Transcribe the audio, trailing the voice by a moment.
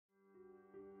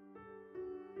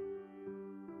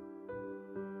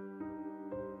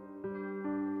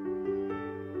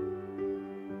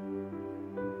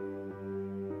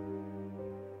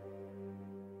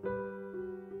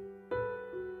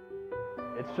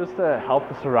It's just to help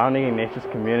the surrounding Ignatius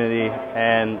community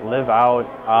and live out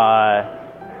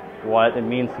what it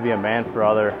means to be a man for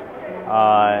other,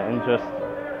 and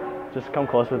just come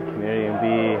closer with the community and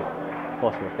be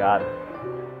closer with God.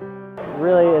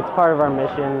 Really, it's part of our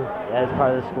mission as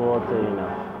part of the school to,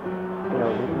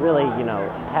 really,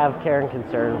 have care and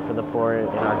concern for the poor in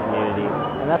our community.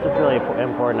 And that's what's really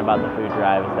important about the food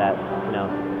drive is that,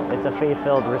 it's a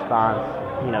faith-filled response,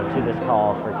 to this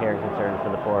call for care and concern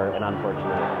for the poor and unfortunate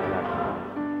in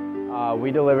our community. We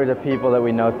deliver to people that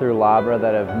we know through Labra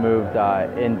that have moved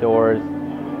indoors.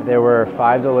 There were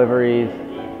 5 deliveries,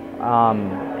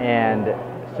 and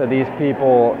so these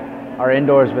people are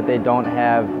indoors, but they don't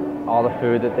have all the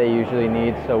food that they usually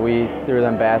need, so we threw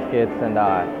them baskets and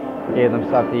gave them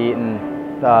stuff to eat.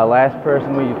 And the last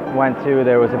person we went to,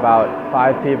 there was about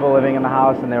 5 people living in the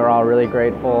house, and they were all really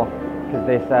grateful because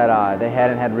they said they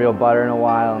hadn't had real butter in a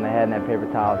while and they hadn't had paper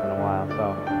towels in a while.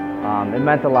 So it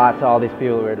meant a lot to all these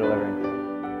people we were delivering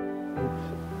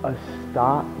to. It's a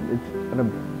stop, it's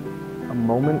a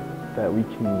moment that we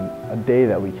can, a day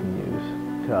that we can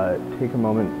use to take a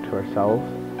moment to ourselves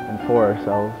and for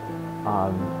ourselves,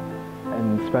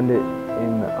 and spend it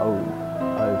in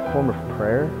a form of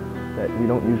prayer that we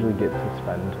don't usually get to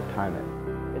spend time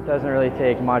in. It doesn't really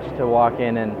take much to walk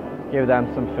in and give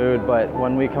them some food, but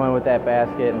when we come in with that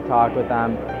basket and talk with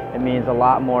them, it means a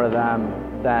lot more to them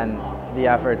than the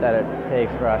effort that it takes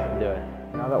for us to do it.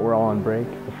 Now that we're all on break,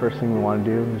 the first thing we want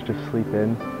to do is just sleep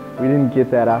in. We didn't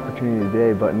get that opportunity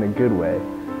today, but in a good way.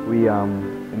 We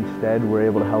instead were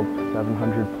able to help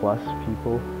 700 plus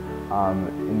people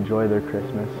enjoy their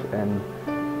Christmas, and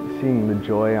seeing the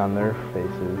joy on their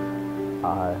faces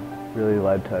really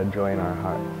led to joy in our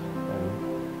hearts.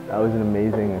 And that was an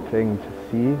amazing thing to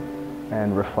see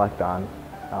and reflect on,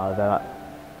 that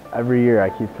every year I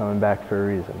keep coming back for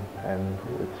a reason, and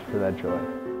it's for that joy.